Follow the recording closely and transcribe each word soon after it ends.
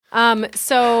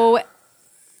So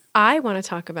I want to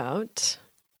talk about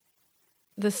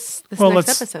this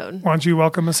next episode. Why don't you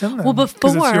welcome us in then? Well,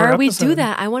 before we do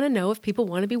that, I want to know if people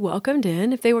want to be welcomed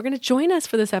in, if they were going to join us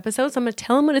for this episode. So I'm going to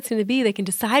tell them what it's going to be. They can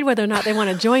decide whether or not they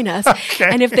want to join us. Okay.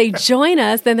 And if they join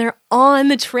us, then they're on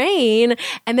the train.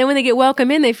 And then when they get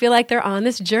welcomed in, they feel like they're on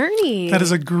this journey. That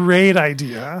is a great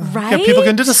idea. Right? Yeah, people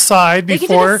can decide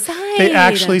before they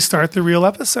actually start the real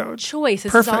episode. Choice.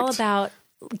 This Perfect. is all about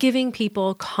giving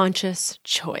people conscious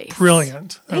choice.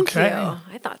 Brilliant. Thank okay. you.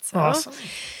 I thought so. Awesome.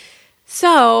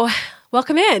 So,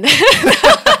 welcome in.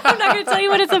 I'm not going to tell you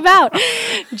what it's about.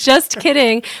 Just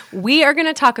kidding. We are going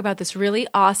to talk about this really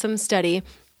awesome study.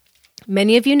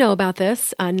 Many of you know about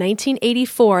this.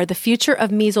 1984, the future of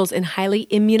measles in highly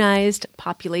immunized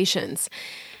populations.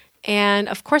 And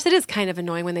of course, it is kind of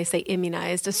annoying when they say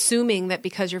immunized, assuming that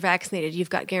because you're vaccinated, you've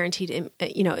got guaranteed,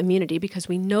 immunity, because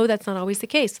we know that's not always the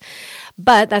case.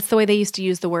 But that's the way they used to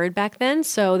use the word back then.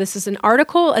 So this is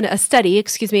a study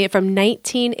from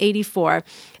 1984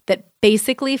 that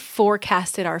basically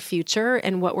forecasted our future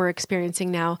and what we're experiencing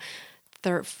now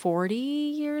 40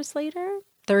 years later,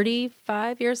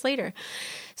 35 years later.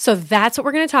 So that's what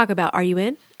we're going to talk about. Are you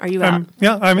in? Are you out?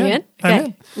 Yeah, I'm in. Okay. I'm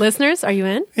in. Listeners, are you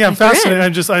in? Yeah, I'm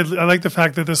fascinated. I like the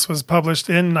fact that this was published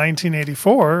in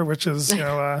 1984, which is,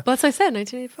 well, that's what I said,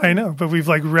 1984. I know, but we've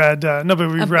read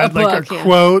book,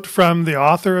 quote from the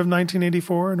author of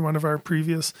 1984 in one of our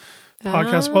previous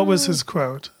podcasts. What was his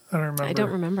quote? I don't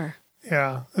remember.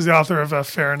 Yeah, as the author of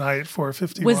Fahrenheit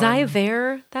 451. Was I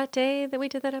there that day that we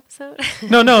did that episode?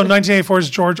 No, 1984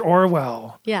 is George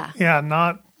Orwell. Yeah. Yeah,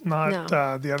 not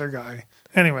the other guy.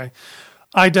 Anyway,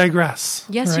 I digress.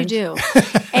 Yes, right? you do.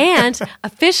 And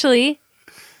officially,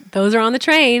 those are on the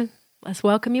train. Let's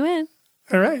welcome you in.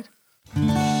 All right.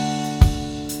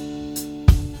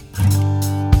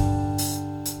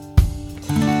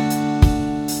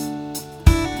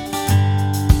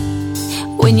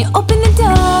 When you open the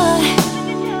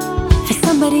door for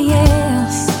somebody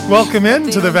else. Welcome in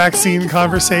to the vaccine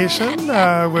conversation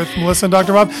with Melissa and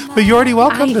Dr. Bob. But you already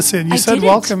welcomed us in. You said didn't.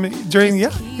 welcome during, No,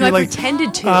 I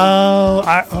pretended to.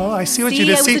 I see what you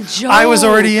did. It was a joke. I was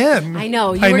already in. I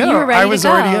know. You were ready I was to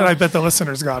go. already in. I bet the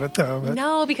listeners got it though. But.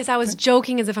 No, because I was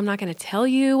joking as if I'm not going to tell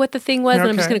you what the thing was, and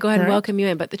I'm just going to go ahead and welcome you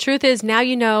in. But the truth is, now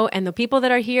you know, and the people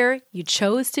that are here, you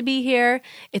chose to be here.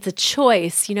 It's a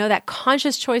choice. That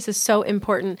conscious choice is so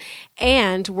important.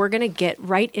 And we're going to get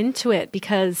right into it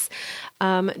because,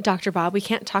 Dr. Bob, we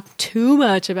can't talk too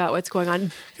much about what's going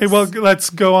on. Okay, well, let's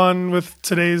go on with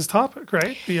today's topic,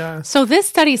 right? So this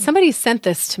study, somebody sent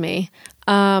this to me,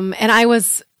 and I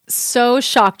was so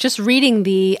shocked. Just reading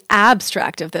the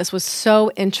abstract of this was so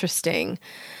interesting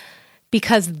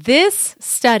because this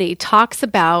study talks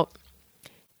about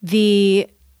the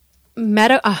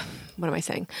what am I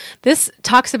saying? This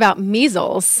talks about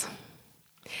measles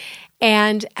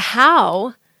and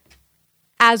how,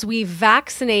 as we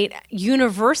vaccinate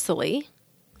universally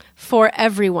for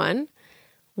everyone,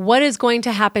 what is going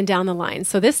to happen down the line.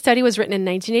 So this study was written in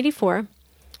 1984,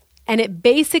 and it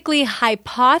basically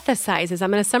hypothesizes,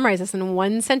 I'm going to summarize this in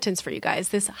one sentence for you guys.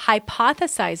 This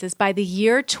hypothesizes by the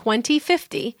year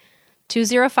 2050,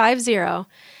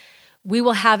 we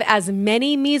will have as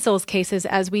many measles cases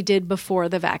as we did before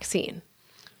the vaccine.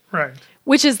 Right.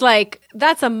 Which is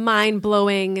that's a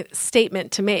mind-blowing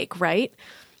statement to make, right?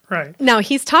 Right. Now,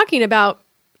 he's talking about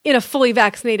in a fully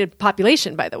vaccinated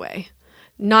population, by the way.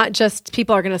 Not just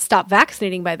people are going to stop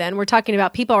vaccinating by then. We're talking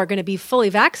about people are going to be fully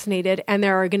vaccinated and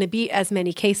there are going to be as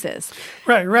many cases.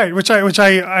 Right. Which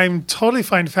I'm totally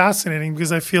find fascinating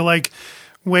because I feel like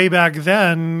way back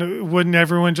then, wouldn't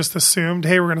everyone just assumed,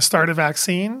 hey, we're going to start a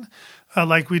vaccine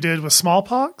like we did with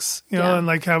smallpox, and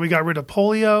like how we got rid of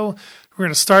polio. We're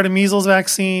going to start a measles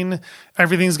vaccine.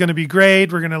 Everything's going to be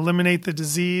great. We're going to eliminate the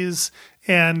disease,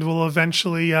 and we'll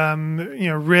eventually,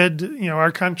 rid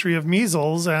our country of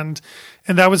measles. And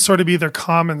that would sort of be their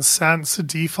common sense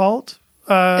default,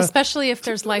 especially if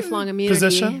there's lifelong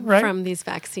immunity from these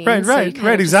vaccines.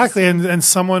 Right, exactly. And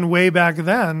someone way back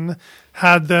then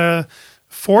had the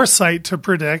foresight to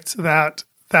predict that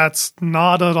that's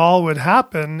not at all what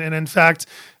happened, and in fact,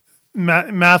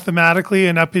 mathematically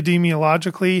and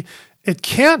epidemiologically, it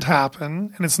can't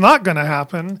happen, and it's not going to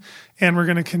happen, and we're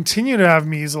going to continue to have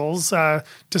measles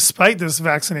despite this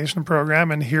vaccination program,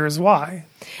 and here's why.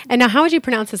 And now, how would you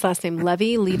pronounce his last name?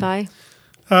 Levi?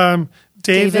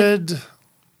 David. Did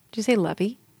you say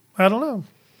Levy? I don't know.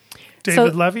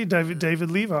 David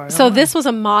Levi. So this was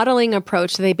a modeling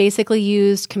approach. They basically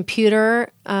used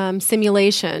computer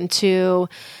simulation to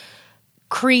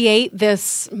create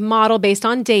this model based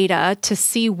on data to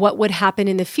see what would happen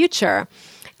in the future.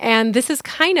 And this is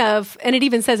kind of, and it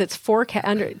even says it's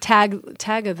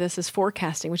tag of this is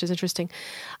forecasting, which is interesting.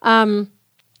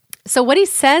 So what he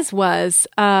says was,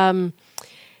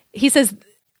 he says,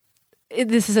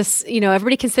 this is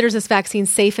everybody considers this vaccine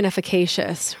safe and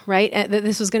efficacious, right? And that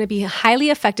this was going to be highly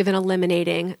effective in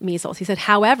eliminating measles. He said,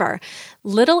 however,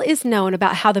 little is known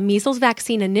about how the measles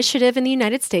vaccine initiative in the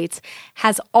United States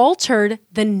has altered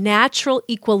the natural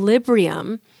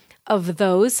equilibrium of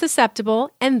those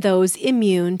susceptible and those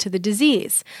immune to the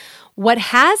disease. What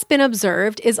has been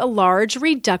observed is a large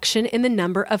reduction in the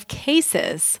number of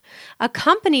cases,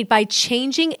 accompanied by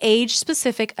changing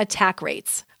age-specific attack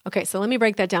rates. Okay, so let me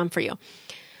break that down for you.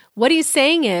 What he's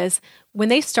saying is, when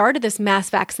they started this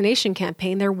mass vaccination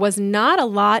campaign, there was not a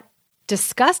lot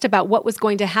discussed about what was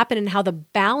going to happen and how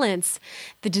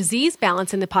the disease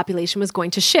balance in the population was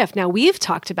going to shift. Now, we've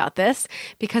talked about this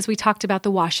because we talked about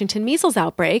the Washington measles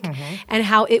outbreak and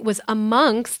how it was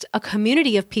amongst a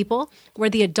community of people where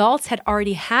the adults had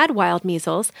already had wild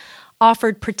measles,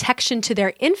 offered protection to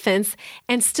their infants,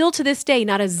 and still to this day,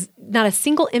 not a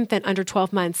single infant under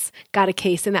 12 months got a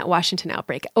case in that Washington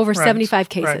outbreak, over 75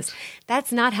 cases. Right.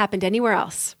 That's not happened anywhere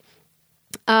else.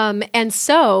 And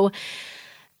so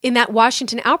in that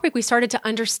Washington outbreak, we started to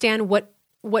understand what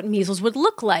measles would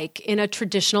look like in a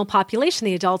traditional population.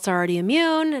 The adults are already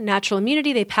immune, natural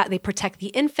immunity. They protect the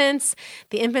infants.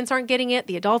 The infants aren't getting it.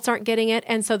 The adults aren't getting it.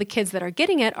 And so the kids that are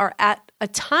getting it are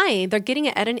they're getting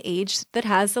it at an age that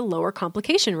has a lower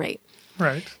complication rate.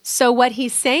 Right. So what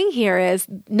he's saying here is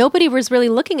nobody was really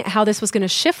looking at how this was going to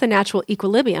shift the natural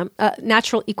equilibrium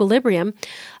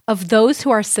of those who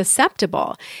are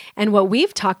susceptible. And what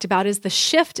we've talked about is the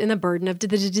shift in the burden of the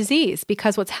disease,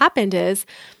 because what's happened is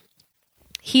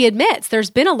he admits there's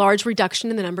been a large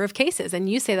reduction in the number of cases, and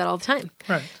you say that all the time.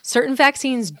 Right. Certain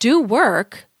vaccines do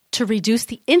work to reduce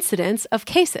the incidence of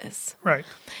cases. Right.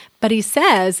 But he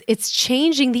says it's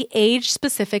changing the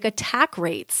age-specific attack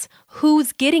rates.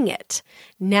 Who's getting it?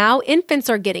 Now infants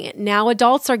are getting it. Now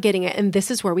adults are getting it, and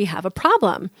this is where we have a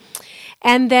problem.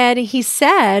 And then he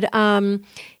says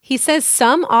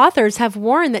some authors have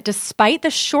warned that despite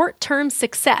the short-term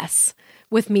success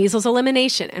with measles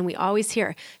elimination, and we always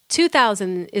hear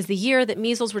 2000 is the year that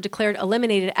measles were declared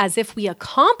eliminated, as if we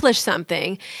accomplished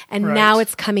something, and now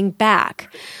it's coming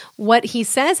back. What he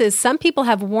says is some people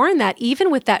have warned that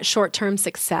even with that short-term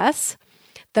success,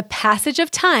 the passage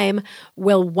of time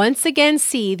will once again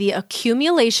see the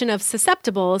accumulation of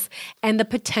susceptibles and the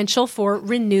potential for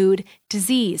renewed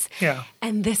disease. Yeah.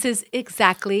 And this is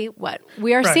exactly what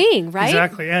we are seeing, right?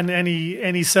 Exactly. And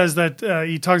he says that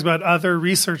he talks about other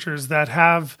researchers that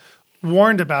have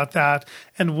warned about that.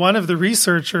 And one of the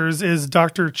researchers is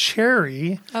Dr.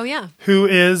 Cherry. Oh, yeah. Who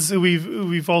is, we've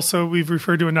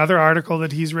referred to another article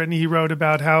that he's written. He wrote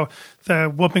about how the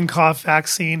whooping cough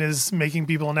vaccine is making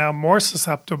people now more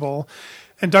susceptible.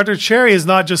 And Dr. Cherry is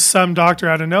not just some doctor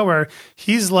out of nowhere.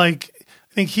 He's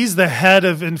I think he's the head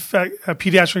of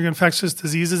pediatric infectious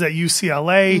diseases at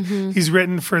UCLA. Mm-hmm. He's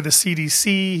written for the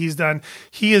CDC.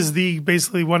 He is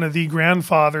basically one of the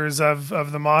grandfathers of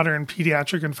the modern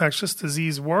pediatric infectious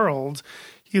disease world.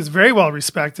 He is very well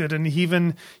respected, and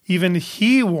even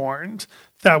he warned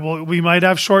that we might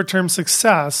have short-term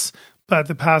success, but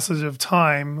the passage of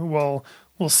time will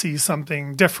see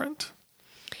something different.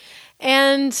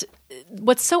 And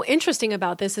what's so interesting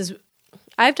about this is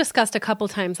I've discussed a couple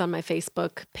times on my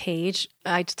Facebook page.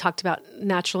 I talked about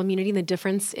natural immunity and the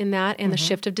difference in that and the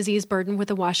shift of disease burden with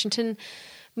the Washington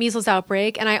measles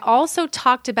outbreak. And I also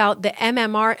talked about the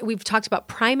MMR. We've talked about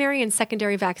primary and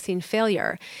secondary vaccine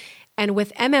failure. And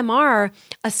with MMR,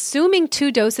 assuming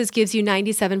 2 doses gives you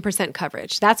 97%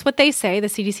 coverage. That's what they say, the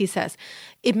CDC says.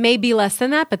 It may be less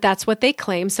than that, but that's what they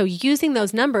claim. So using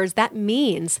those numbers, that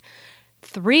means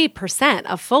 3%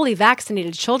 of fully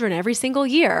vaccinated children every single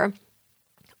year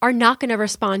are not going to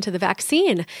respond to the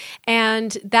vaccine.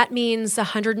 And that means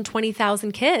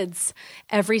 120,000 kids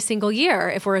every single year,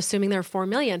 if we're assuming there are 4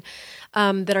 million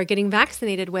that are getting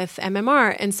vaccinated with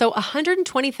MMR. And so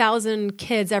 120,000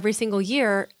 kids every single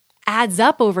year adds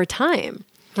up over time.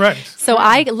 Right. So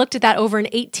I looked at that over an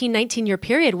 18, 19-year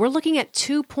period. We're looking at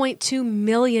 2.2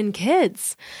 million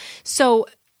kids. So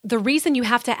the reason you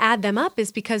have to add them up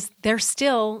is because they're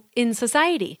still in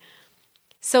society.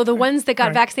 So the ones that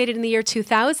got vaccinated in the year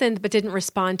 2000 but didn't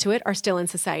respond to it are still in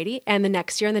society, and the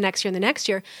next year and the next year and the next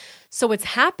year. So what's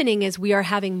happening is we are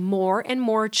having more and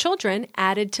more children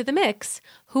added to the mix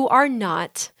who are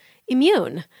not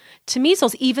immune to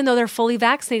measles, even though they're fully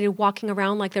vaccinated, walking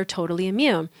around like they're totally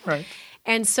immune. Right.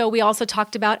 And so we also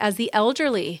talked about as the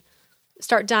elderly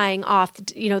start dying off,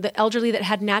 the elderly that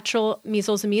had natural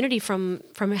measles immunity from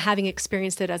having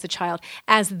experienced it as a child,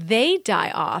 as they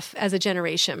die off as a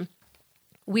generation,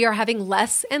 we are having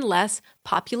less and less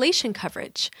population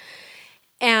coverage.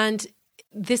 And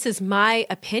this is my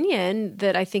opinion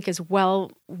that I think is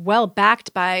well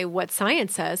backed by what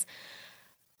science says.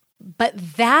 But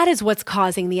that is what's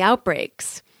causing the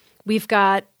outbreaks. We've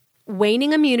got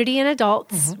waning immunity in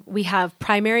adults. We have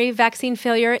primary vaccine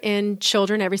failure in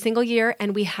children every single year,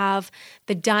 and we have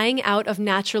the dying out of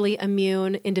naturally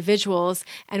immune individuals,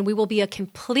 and we will be a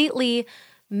completely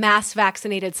mass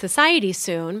vaccinated society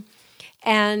soon.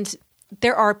 And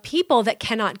there are people that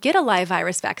cannot get a live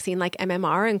virus vaccine like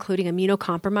MMR, including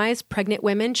immunocompromised, pregnant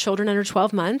women, children under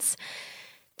 12 months.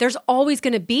 There's always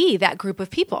going to be that group of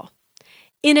people,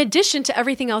 in addition to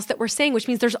everything else that we're saying, which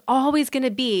means there's always going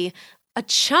to be a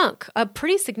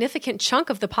pretty significant chunk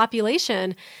of the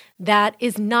population that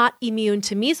is not immune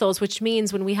to measles, which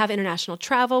means when we have international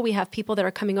travel, we have people that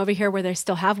are coming over here where they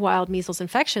still have wild measles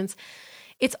infections.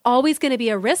 It's always going to be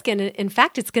a risk. And in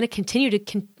fact, it's going to continue to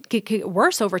get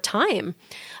worse over time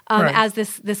as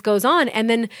this goes on. And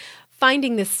then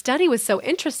finding this study was so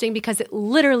interesting because it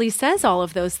literally says all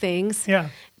of those things. Yeah.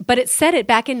 But it said it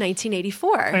back in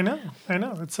 1984. I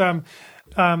know. It's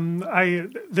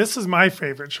this is my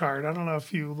favorite chart. I don't know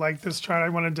if you like this chart. I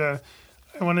wanted to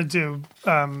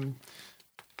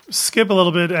skip a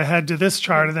little bit ahead to this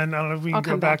chart, and then I don't know if we can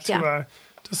go back to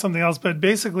something else. But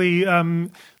basically,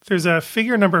 there's a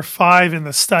figure number 5 in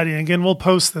the study. And again, we'll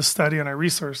post this study on our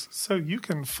resources so you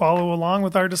can follow along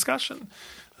with our discussion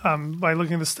by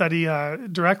looking at the study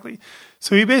directly.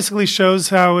 So he basically shows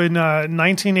how in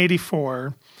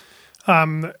 1984.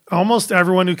 Almost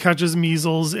everyone who catches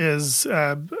measles is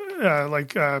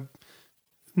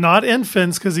not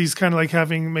infants, because he's kind of like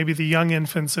having maybe the young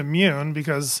infants immune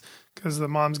because the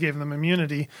moms gave them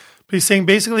immunity. But he's saying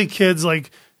basically kids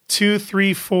like 2,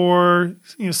 3, 4,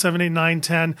 7, 8, 9,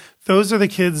 10. Those are the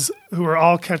kids who are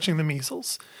all catching the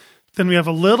measles. Then we have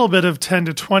a little bit of 10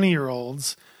 to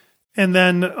 20-year-olds. And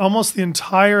then almost the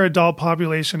entire adult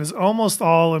population is almost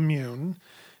all immune.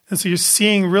 And so you're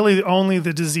seeing really only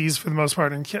the disease for the most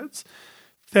part in kids.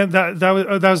 Then that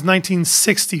was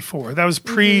 1964. That was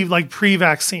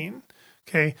pre-vaccine.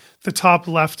 Okay, the top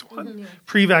left one,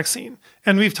 pre-vaccine,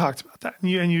 and we've talked about that. And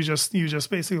you just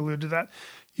basically alluded to that.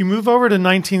 You move over to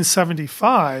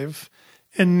 1975,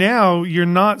 and now you're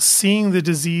not seeing the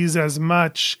disease as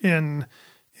much in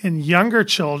younger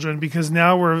children because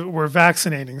now we're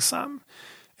vaccinating some.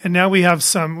 And now we have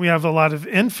a lot of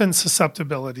infant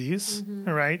susceptibilities,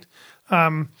 right?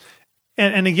 And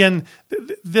again,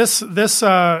 these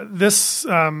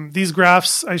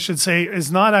graphs, I should say,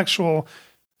 is not actual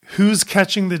who's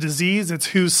catching the disease, it's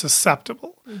who's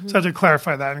susceptible. So I have to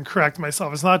clarify that and correct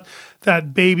myself. It's not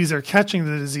that babies are catching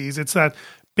the disease, it's that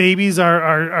babies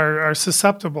are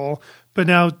susceptible, but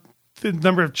now the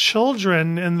number of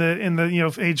children in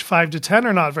the age 5 to 10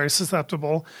 are not very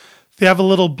susceptible. They have a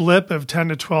little blip of 10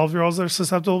 to 12-year-olds that are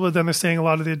susceptible, but then they're saying a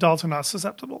lot of the adults are not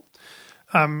susceptible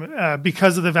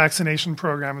because of the vaccination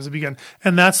program as it began.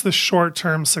 And that's the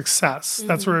short-term success.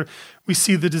 That's where we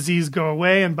see the disease go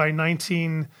away. And by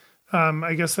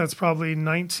I guess that's probably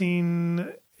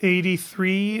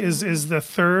 1983 is the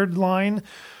third line,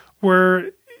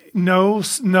 where no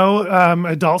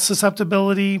adult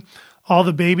susceptibility. All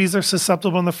the babies are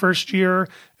susceptible in the first year.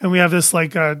 And we have this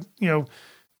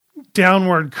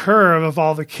downward curve of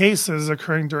all the cases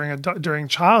occurring during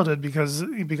childhood because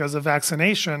of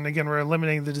vaccination. Again, we're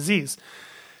eliminating the disease.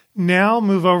 Now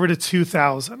move over to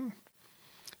 2000.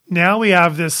 Now we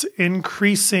have this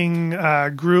increasing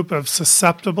group of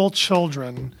susceptible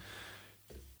children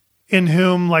in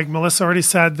whom, like Melissa already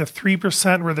said, the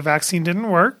 3% where the vaccine didn't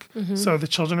work, so the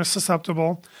children are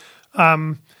susceptible,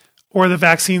 or the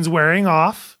vaccine's wearing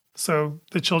off, so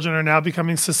the children are now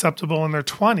becoming susceptible in their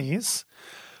 20s.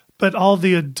 But all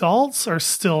the adults are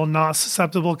still not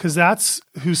susceptible because that's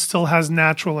who still has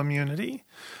natural immunity.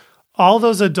 All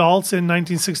those adults in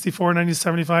 1964,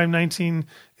 1975,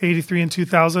 1983, and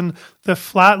 2000, the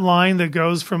flat line that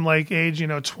goes from like age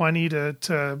 20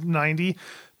 to 90,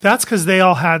 that's because they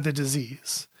all had the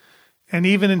disease. And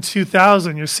even in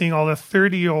 2000, you're seeing all the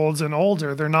 30-year-olds and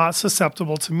older, they're not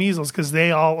susceptible to measles because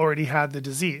they all already had the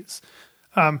disease.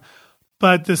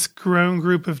 But this grown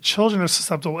group of children are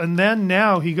susceptible. And then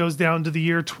now he goes down to the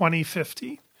year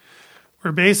 2050,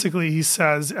 where basically he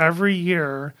says every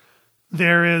year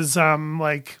there is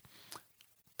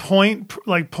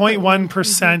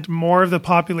 0.1% more of the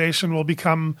population will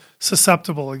become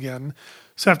susceptible again.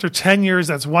 So after 10 years,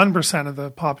 that's 1% of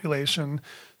the population.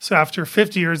 So after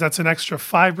 50 years, that's an extra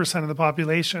 5% of the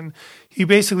population. He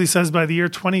basically says by the year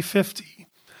 2050,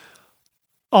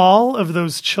 all of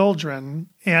those children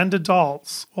and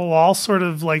adults will all sort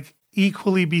of like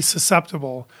equally be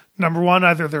susceptible. Number one,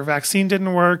 either their vaccine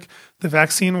didn't work, the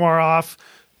vaccine wore off,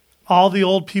 all the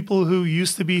old people who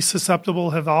used to be susceptible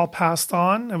have all passed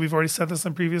on, and we've already said this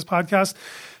in previous podcasts.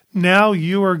 Now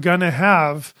you are going to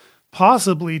have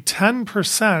possibly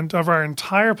 10% of our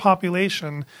entire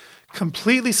population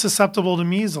completely susceptible to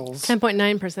measles.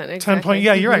 10.9%, exactly.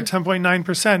 You're right,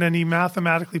 10.9%, and he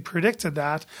mathematically predicted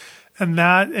that. And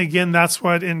that, again, that's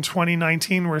what in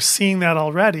 2019, we're seeing that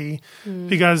already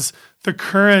because the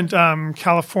current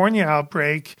California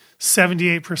outbreak,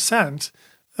 78%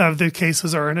 of the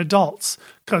cases are in adults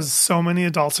because so many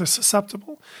adults are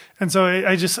susceptible. And so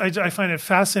I find it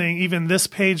fascinating. Even this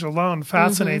page alone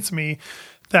fascinates me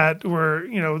that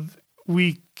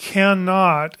we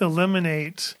cannot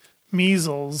eliminate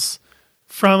measles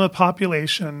from a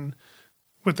population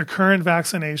with the current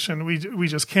vaccination. We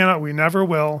just cannot. We never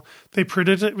will. They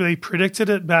predicted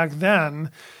it back then,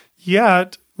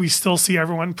 yet we still see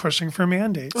everyone pushing for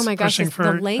mandates. Oh my gosh,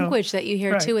 the language that you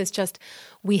hear too is just,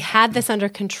 we had this under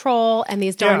control and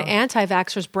these darn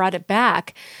anti-vaxxers brought it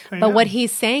back. But what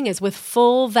he's saying is with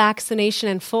full vaccination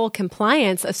and full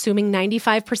compliance, assuming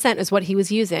 95% is what he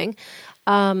was using,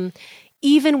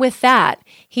 even with that,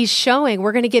 he's showing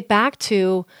we're going to get back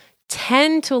to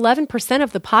 10 to 11%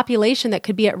 of the population that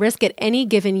could be at risk at any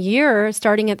given year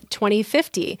starting at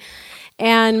 2050.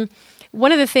 And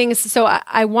one of the things, so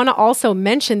I want to also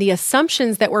mention the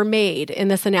assumptions that were made in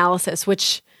this analysis,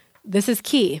 which this is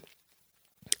key.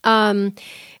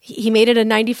 He made it a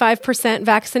 95%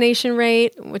 vaccination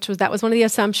rate, that was one of the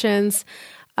assumptions.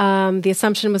 The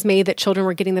assumption was made that children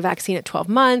were getting the vaccine at 12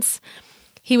 months.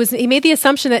 He made the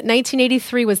assumption that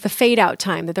 1983 was the fade out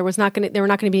time, that there were not going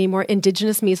to be any more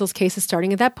indigenous measles cases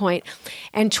starting at that point.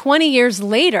 And 20 years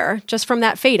later, just from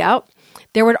that fade out,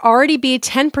 there would already be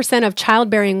 10% of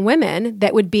childbearing women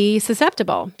that would be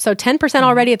susceptible. So 10%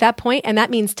 already at that point, and that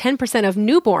means 10% of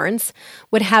newborns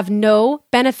would have no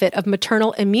benefit of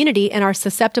maternal immunity and are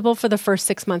susceptible for the first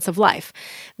 6 months of life.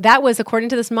 That was, according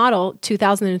to this model,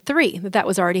 2003, that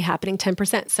was already happening,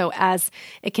 10%. So as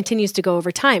it continues to go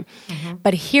over time.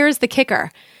 But here's the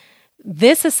kicker.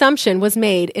 This assumption was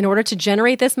made in order to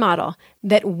generate this model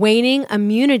that waning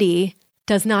immunity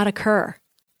does not occur.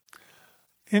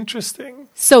 Interesting.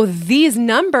 So these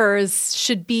numbers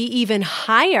should be even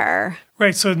higher.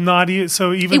 Right. So even it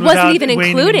wasn't without even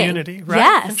waning including immunity. Right.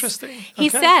 Yes. Interesting. He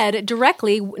said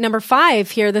directly, number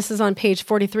 5 here, this is on page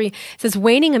 43, it says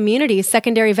waning immunity,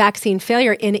 secondary vaccine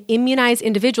failure in immunized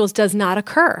individuals does not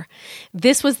occur.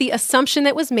 This was the assumption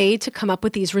that was made to come up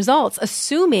with these results,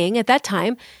 assuming at that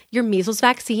time your measles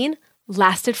vaccine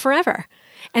lasted forever.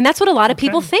 And that's what a lot of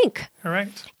people think. All right.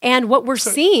 And what we're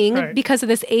seeing because of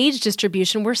this age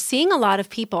distribution, we're seeing a lot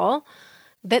of people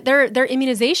that their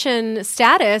immunization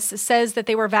status says that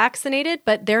they were vaccinated,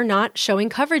 but they're not showing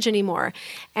coverage anymore.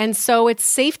 And so it's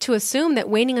safe to assume that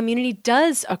waning immunity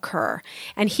does occur.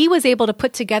 And he was able to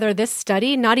put together this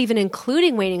study, not even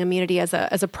including waning immunity as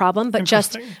a problem, but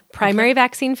just primary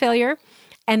vaccine failure,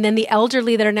 and then the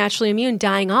elderly that are naturally immune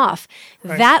dying off.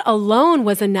 That alone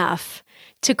was enough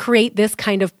to create this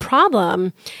kind of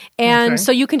problem. And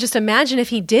so you can just imagine if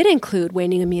he did include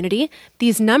waning immunity,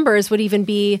 these numbers would even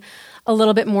be a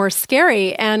little bit more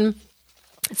scary. And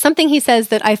something he says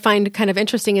that I find kind of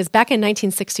interesting is back in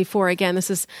 1964, again,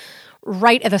 this is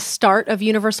right at the start of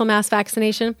universal mass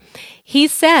vaccination, he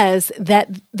says that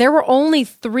there were only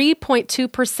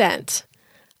 3.2%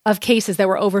 of cases that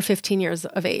were over 15 years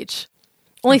of age.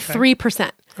 Only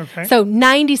 3%. So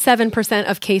 97%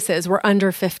 of cases were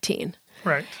under 15.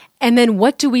 Right. And then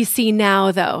what do we see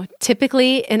now, though?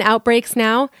 Typically in outbreaks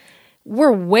now,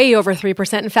 we're way over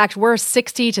 3%. In fact, we're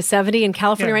 60 to 70 in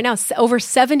California right now. Over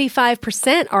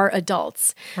 75% are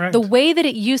adults. Right. The way that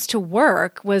it used to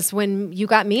work was when you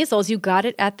got measles, you got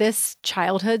it at this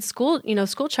childhood school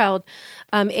child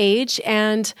age.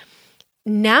 And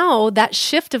now that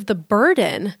shift of the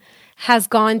burden has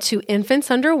gone to infants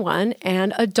under 1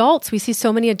 and adults. We see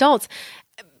so many adults.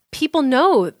 People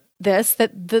know this,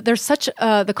 that there's such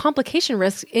the complication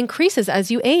risk increases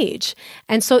as you age.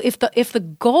 And so if the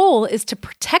goal is to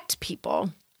protect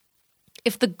people,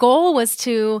 if the goal was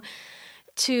to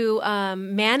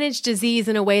manage disease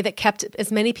in a way that kept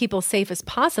as many people safe as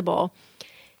possible,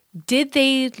 did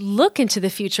they look into the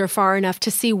future far enough to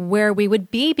see where we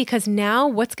would be? Because now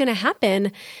what's going to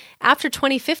happen after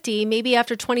 2050, maybe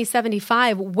after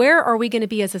 2075, where are we going to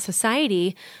be as a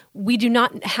society? We no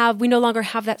longer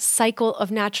have that cycle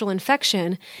of natural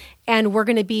infection, and we're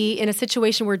going to be in a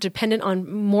situation where we're dependent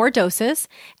on more doses,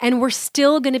 and we're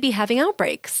still going to be having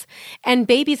outbreaks. And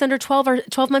babies under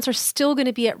 12 months are still going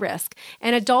to be at risk,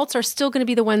 and adults are still going to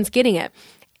be the ones getting it.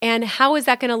 And how is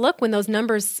that going to look when those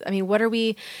numbers? I mean, what are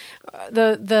we?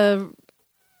 The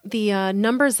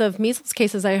numbers of measles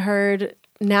cases I heard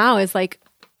now is like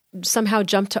somehow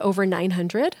jumped to over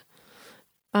 900.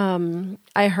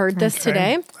 I heard this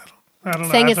today. I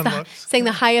don't know. Saying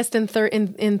the highest in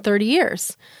 30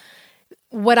 years.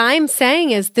 What I'm saying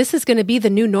is this is going to be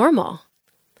the new normal,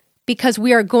 because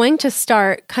we are going to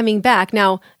start coming back.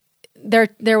 Now,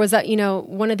 there was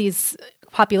one of these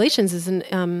populations is in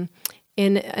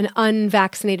an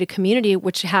unvaccinated community,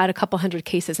 which had a couple hundred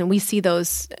cases, and we see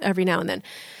those every now and then.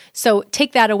 So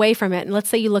take that away from it, and let's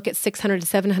say you look at 600 to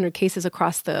 700 cases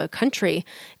across the country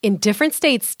in different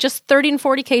states, just 30 and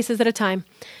 40 cases at a time.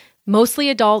 Mostly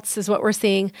adults is what we're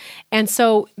seeing. And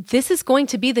so this is going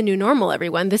to be the new normal,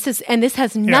 everyone. This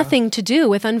has nothing to do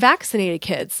with unvaccinated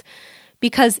kids,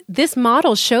 because this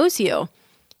model shows you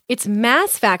it's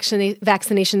mass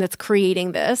vaccination that's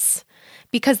creating this.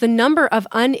 Because the number of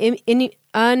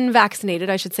unvaccinated,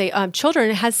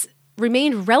 children has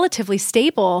remained relatively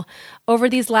stable over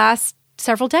these last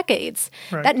several decades.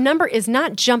 Right. That number is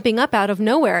not jumping up out of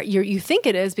nowhere. You think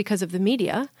it is because of the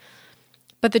media.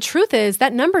 But the truth is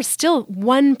that number is still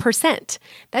 1%.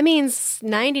 That means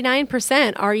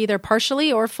 99% are either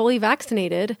partially or fully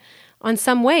vaccinated on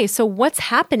some way. So what's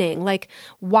happening? Like,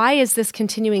 why is this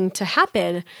continuing to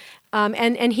happen?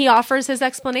 And he offers his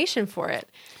explanation for it.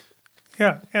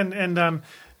 Yeah, and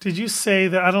did you say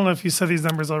that? I don't know if you said these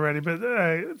numbers already, but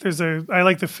I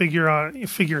like the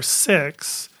figure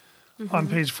 6 on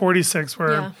page 46,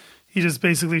 where he just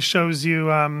basically shows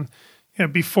you,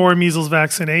 before measles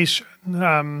vaccination.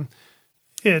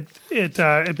 It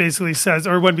basically says,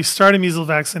 or when we started measles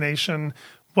vaccination,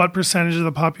 what percentage of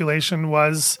the population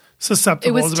was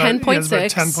susceptible? It was 10.6.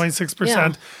 About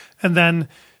 10.6%,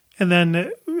 and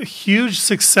then huge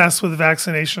success with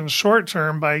vaccination short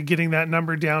term by getting that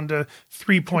number down to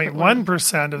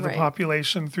 3.1% of the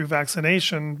population through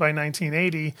vaccination by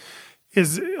 1980.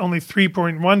 Is only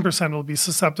 3.1% will be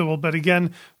susceptible. But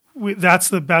again, that's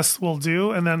the best we'll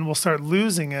do, and then we'll start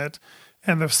losing it,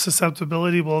 and the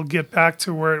susceptibility will get back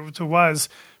to where it was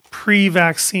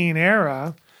pre-vaccine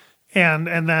era, and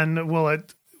then will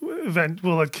it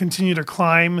continue to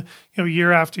climb,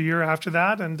 year after year after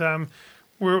that, and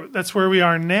that's where we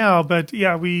are now. But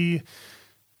yeah, we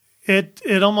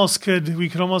could almost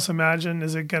imagine,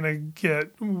 is it going to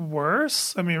get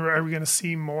worse? I mean, are we going to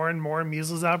see more and more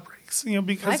measles outbreaks?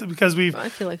 Because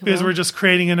we're just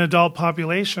creating an adult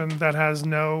population that has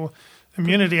no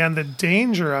immunity, and the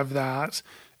danger of that.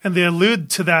 And they allude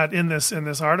to that in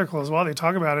this article as well. They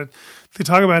talk about it. They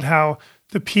talk about how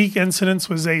the peak incidence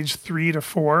was age 3 to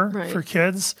 4 for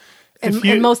kids, and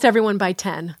most everyone by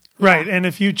 10. Right, and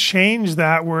if you change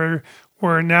that where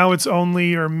now it's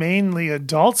only or mainly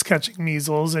adults catching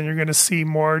measles, and you're going to see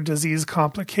more disease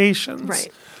complications. Right.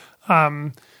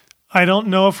 I don't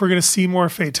know if we're going to see more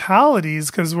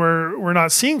fatalities, because we're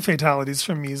not seeing fatalities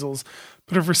from measles,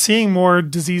 but if we're seeing more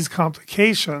disease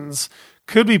complications,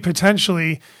 could we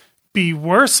potentially be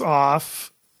worse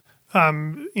off,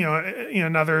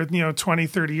 another 20,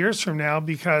 30 years from now,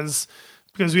 because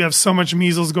we have so much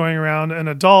measles going around in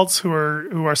adults who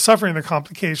are suffering the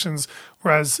complications,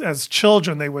 whereas as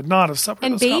children they would not have suffered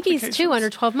those complications. And babies too, under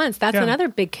 12 months. That's another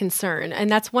big concern.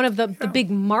 And that's one of the big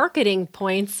marketing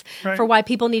points for why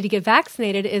people need to get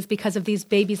vaccinated, is because of these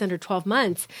babies under 12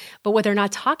 months. But what they're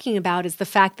not talking about is the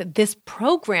fact that this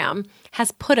program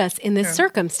has put us in this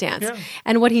circumstance. Yeah.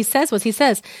 And what he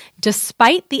says,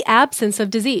 despite the absence of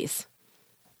disease,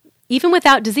 even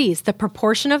without disease, the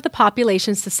proportion of the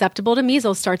population susceptible to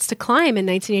measles starts to climb in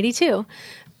 1982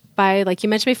 by, like you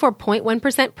mentioned before,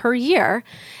 0.1% per year.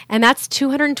 And that's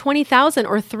 220,000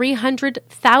 or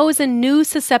 300,000 new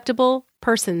susceptible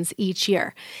persons each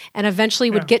year. And eventually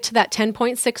would get to that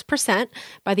 10.6%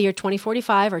 by the year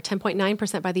 2045 or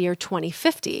 10.9% by the year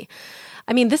 2050.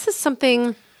 I mean, this is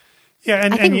something I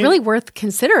think really worth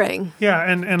considering. Yeah,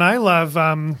 and I love...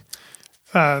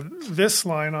 this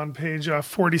line on page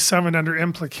 47 under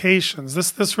implications.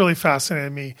 This really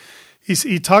fascinated me.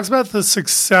 He talks about the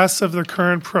success of the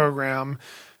current program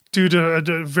due to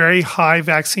a very high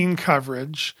vaccine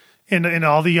coverage in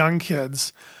all the young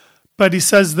kids. But he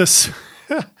says this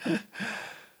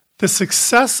the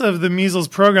success of the measles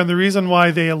program, the reason why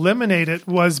they eliminated it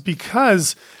was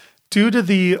because due to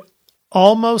the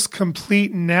almost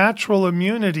complete natural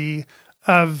immunity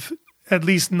of at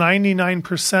least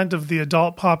 99% of the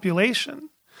adult population.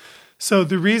 So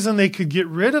the reason they could get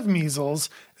rid of measles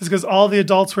is because all the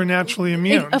adults were naturally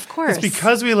immune. Of course. It's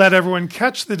because we let everyone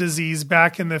catch the disease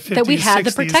back in the 50s, that we had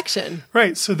 60s. the protection.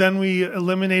 Right. So then we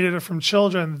eliminated it from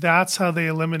children. That's how they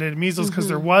eliminated measles, because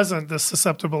there wasn't the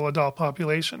susceptible adult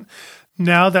population.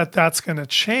 Now that that's going to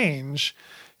change,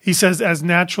 he says, as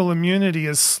natural immunity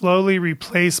is slowly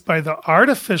replaced by the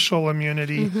artificial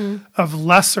immunity of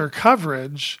lesser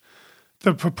coverage,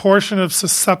 the proportion of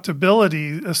susceptible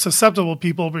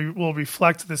people will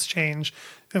reflect this change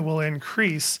and will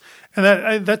increase. And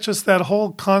that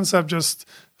whole concept just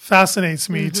fascinates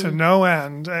me to no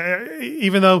end.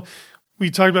 Even though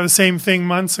we talked about the same thing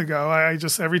months ago, I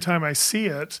just, every time I see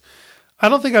it, I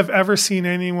don't think I've ever seen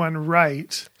anyone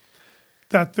write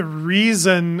that the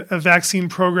reason a vaccine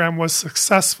program was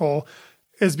successful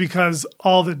is because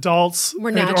all the adults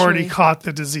had already caught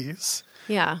the disease.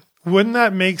 Yeah. Wouldn't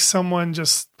that make someone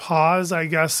just pause, I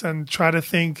guess, and try to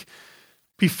think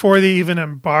before they even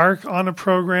embark on a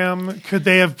program? Could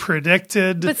they have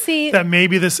predicted that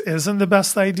maybe this isn't the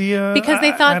best idea? Because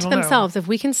they thought to themselves, if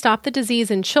we can stop the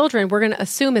disease in children, we're going to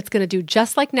assume it's going to do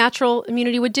just like natural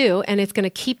immunity would do, and it's going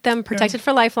to keep them protected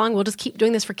for lifelong. We'll just keep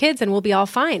doing this for kids and we'll be all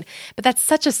fine. But that's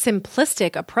such a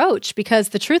simplistic approach, because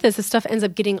the truth is this stuff ends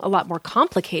up getting a lot more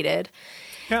complicated.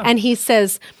 Yeah. And he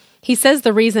says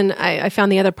the reason, I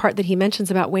found the other part that he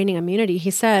mentions about waning immunity, he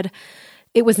said,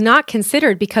 it was not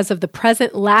considered because of the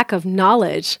present lack of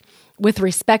knowledge with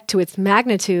respect to its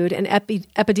magnitude and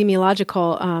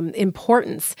epidemiological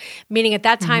importance. Meaning at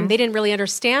that time, they didn't really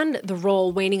understand the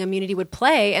role waning immunity would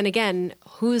play. And again,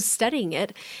 who's studying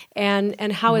it?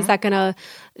 And how is that going to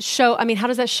show? I mean, how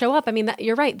does that show up? I mean,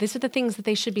 you're right. These are the things that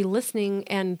they should be listening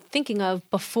and thinking of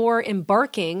before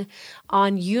embarking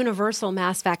on universal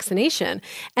mass vaccination.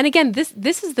 And again,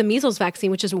 this is the measles vaccine,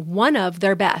 which is one of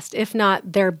their best, if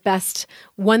not their best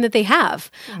one that they have.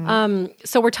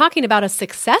 So we're talking about a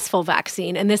successful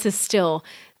vaccine, and this is still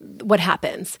what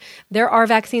happens. There are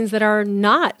vaccines that are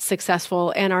not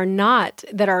successful and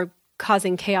that are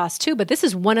causing chaos too, but this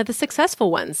is one of the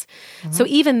successful ones. So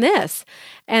even this.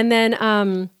 And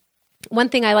then one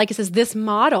thing I like is this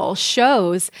model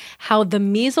shows how the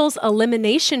measles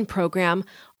elimination program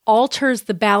alters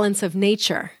the balance of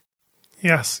nature.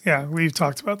 Yes, yeah, we've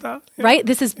talked about that. Yeah. Right?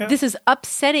 This is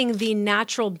upsetting the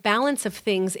natural balance of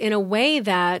things in a way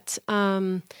that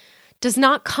does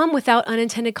not come without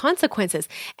unintended consequences.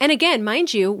 And again,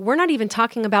 mind you, we're not even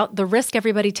talking about the risk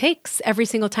everybody takes every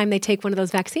single time they take one of those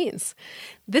vaccines.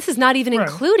 This is not even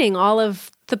including all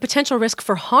of the potential risk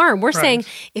for harm. We're saying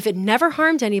if it never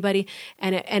harmed anybody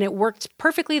and it worked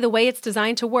perfectly the way it's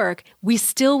designed to work, we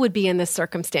still would be in this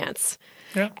circumstance.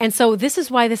 Yeah. And so this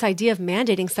is why this idea of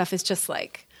mandating stuff is just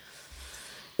like,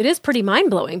 it is pretty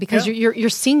mind-blowing, because you're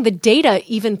seeing the data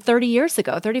even 35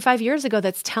 years ago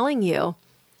that's telling you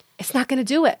it's not going to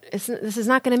do it. This is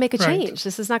not going to make a change.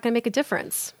 This is not going to make a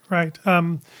difference. Right.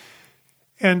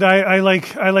 And I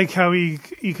like how he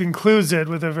concludes it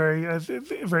with a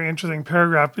very interesting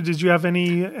paragraph. But did you have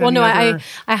any? Well, no, I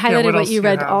highlighted what you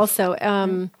read also.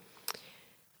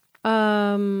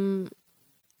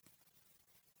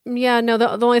 Yeah, no.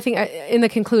 The only thing in the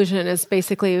conclusion is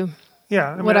basically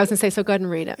what I was going to say. So go ahead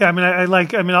and read it. Yeah,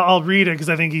 I'll read it because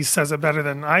I think he says it better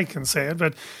than I can say it.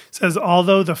 But it says,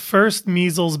 although the first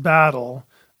measles battle,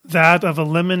 that of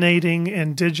eliminating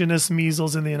indigenous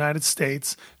measles in the United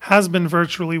States, has been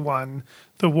virtually won,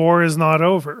 the war is not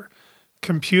over.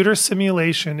 Computer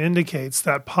simulation indicates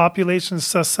that population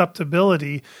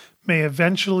susceptibility may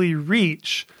eventually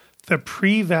reach the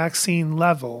pre-vaccine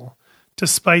level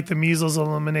despite the measles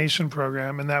elimination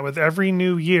program, and that with every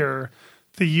new year,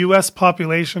 the U.S.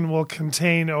 population will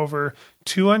contain over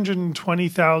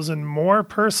 220,000 more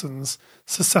persons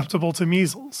susceptible to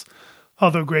measles.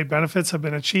 Although great benefits have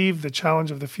been achieved, the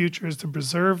challenge of the future is to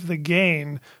preserve the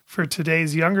gain for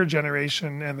today's younger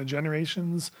generation and the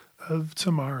generations of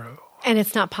tomorrow. And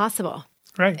it's not possible.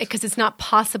 Right. Because it's not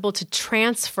possible to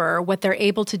transfer what they're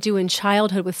able to do in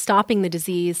childhood with stopping the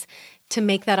disease to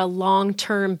make that a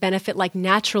long-term benefit like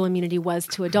natural immunity was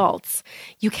to adults.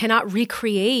 You cannot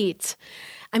recreate.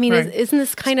 I mean, isn't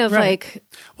this kind of like...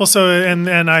 Well, so,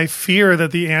 and I fear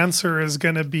that the answer is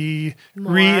going to be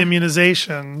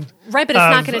re-immunization. Right, but it's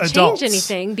not going to change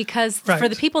anything, because for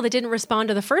the people that didn't respond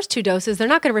to the first 2 doses, they're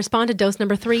not going to respond to dose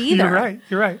number 3 either.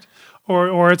 You're right.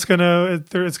 Or it's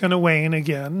gonna wane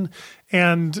again,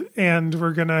 and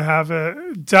we're gonna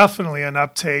have definitely an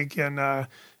uptake in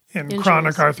in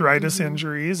chronic arthritis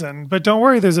injuries. But don't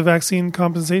worry, there's a vaccine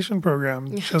compensation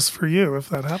program just for you if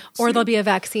that happens. Or there'll be a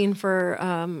vaccine for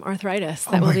arthritis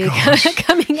that will be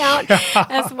coming out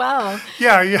as well.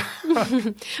 Yeah.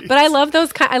 But I love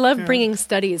those. I love bringing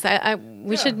studies.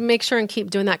 We should make sure and keep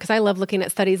doing that because I love looking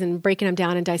at studies and breaking them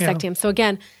down and dissecting them. So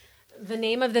again, the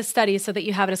name of this study, so that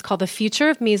you have it, is called "The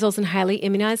Future of Measles in Highly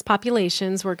Immunized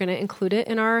Populations." We're going to include it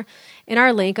in our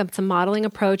link. It's a modeling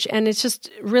approach, and it's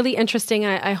just really interesting.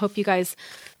 I hope you guys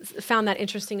found that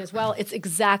interesting as well. It's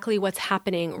exactly what's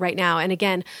happening right now. And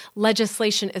again,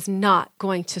 legislation is not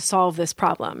going to solve this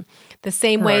problem. The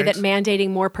same way that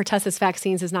mandating more pertussis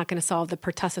vaccines is not going to solve the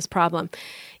pertussis problem.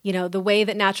 You know, the way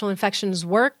that natural infections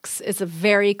works is a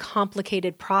very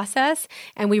complicated process,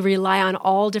 and we rely on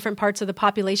all different parts of the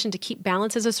population to keep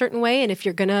balances a certain way. And if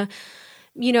you're going to,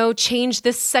 change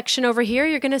this section over here,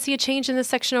 you're going to see a change in this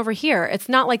section over here. It's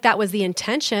not like that was the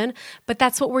intention, but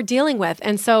that's what we're dealing with.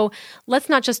 And so let's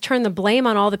not just turn the blame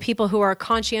on all the people who are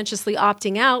conscientiously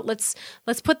opting out. Let's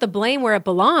put the blame where it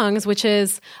belongs, which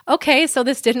is, okay, so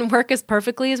this didn't work as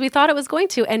perfectly as we thought it was going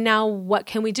to. And now what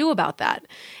can we do about that?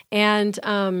 And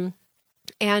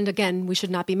again, we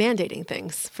should not be mandating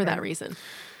things for that reason.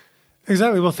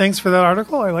 Exactly. Well, thanks for that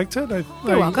article. I liked it.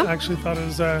 You're welcome. I actually thought it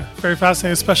was very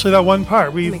fascinating, especially that one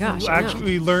part. We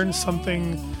we learned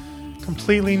something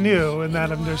completely new, and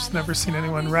that I've just never seen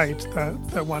anyone write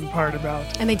that one part about.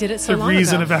 And they did it so long ago. The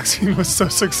reason a vaccine was so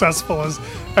successful is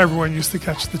everyone used to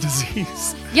catch the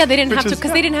disease. Yeah, they didn't have to,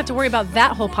 because they didn't have to worry about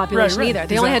that whole population either.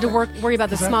 They only had to worry about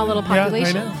the small little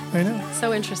population. Yeah, I know.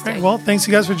 So interesting. Right, well, thanks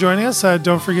you guys for joining us.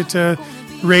 Don't forget to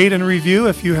rate and review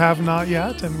if you have not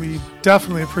yet, and we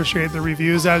definitely appreciate the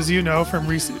reviews, as you know from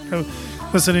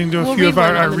listening to a few of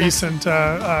our recent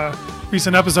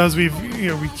episodes. We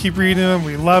keep reading them.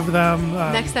 We love them.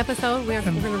 Next episode, we're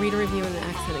going to read a review in an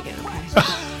accent again. Okay,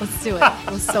 let's do it.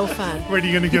 It was so fun. What are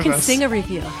you going to give us? You can sing a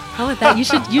review. How about that?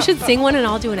 You should sing one, and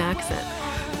I'll do an accent.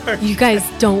 You guys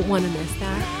don't want to miss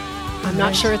that. I'm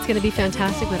not sure it's going to be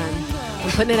fantastic, but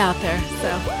I'm putting it out there. So,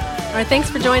 all right, thanks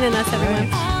for joining us, everyone.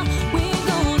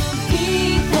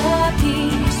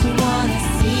 Peace we wanna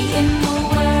see in the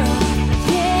world.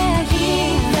 Yeah, be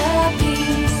the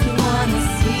peace we wanna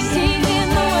see in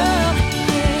the world.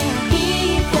 Yeah, be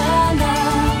the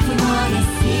love we wanna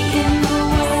see in the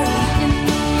world.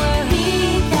 Be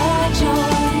the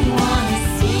joy we wanna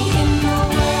see in the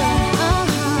world.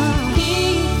 Be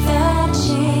the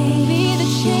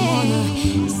change we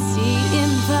wanna see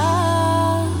in the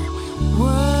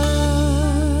world.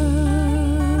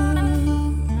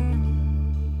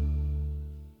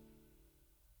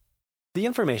 The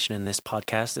information in this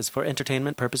podcast is for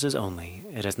entertainment purposes only.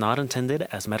 It is not intended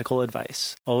as medical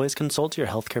advice. Always consult your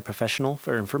healthcare professional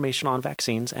for information on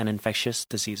vaccines and infectious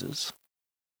diseases.